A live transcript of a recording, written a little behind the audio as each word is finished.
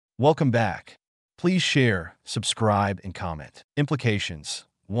Welcome back. Please share, subscribe, and comment. Implications.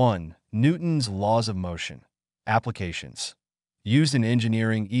 1. Newton's laws of motion. Applications. Used in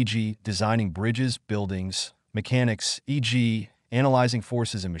engineering, e.g., designing bridges, buildings, mechanics, e.g., analyzing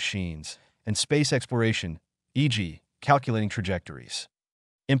forces in machines, and space exploration, e.g., calculating trajectories.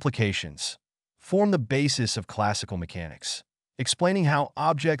 Implications. Form the basis of classical mechanics, explaining how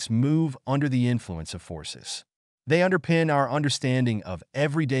objects move under the influence of forces. They underpin our understanding of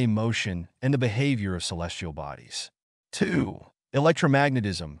everyday motion and the behavior of celestial bodies. 2.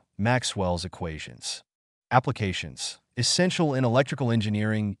 Electromagnetism, Maxwell's equations. Applications. Essential in electrical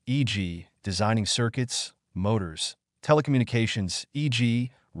engineering, e.g., designing circuits, motors, telecommunications,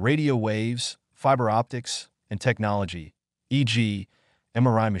 e.g., radio waves, fiber optics, and technology, e.g.,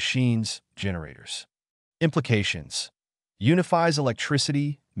 MRI machines, generators. Implications. Unifies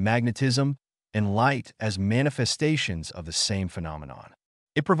electricity, magnetism, and light as manifestations of the same phenomenon.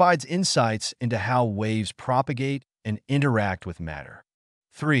 It provides insights into how waves propagate and interact with matter.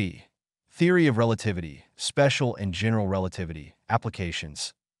 3. Theory of relativity, special and general relativity,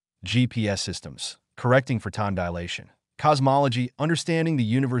 applications. GPS systems, correcting for time dilation. Cosmology, understanding the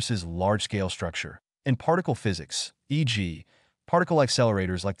universe's large-scale structure. And particle physics, e.g., particle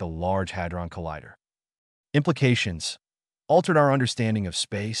accelerators like the Large Hadron Collider. Implications. Altered our understanding of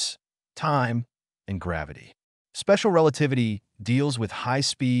space, time, and gravity. Special relativity deals with high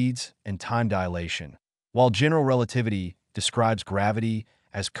speeds and time dilation, while general relativity describes gravity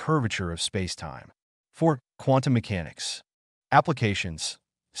as curvature of spacetime. 4. Quantum mechanics. Applications.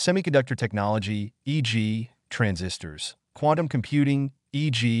 Semiconductor technology, e.g., transistors. Quantum computing,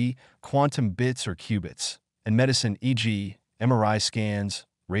 e.g., quantum bits or qubits. And medicine, e.g., MRI scans,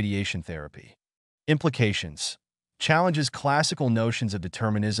 radiation therapy. Implications. Challenges classical notions of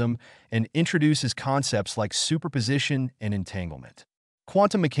determinism and introduces concepts like superposition and entanglement.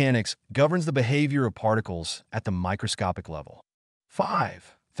 Quantum mechanics governs the behavior of particles at the microscopic level.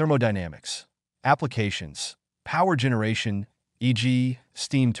 5. Thermodynamics. Applications. Power generation, e.g.,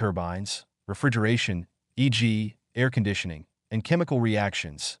 steam turbines, refrigeration, e.g., air conditioning, and chemical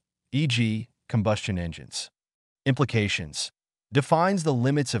reactions, e.g., combustion engines. Implications. Defines the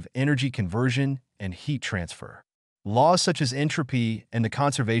limits of energy conversion and heat transfer. Laws such as entropy and the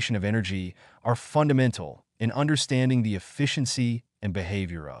conservation of energy are fundamental in understanding the efficiency and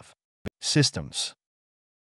behavior of systems.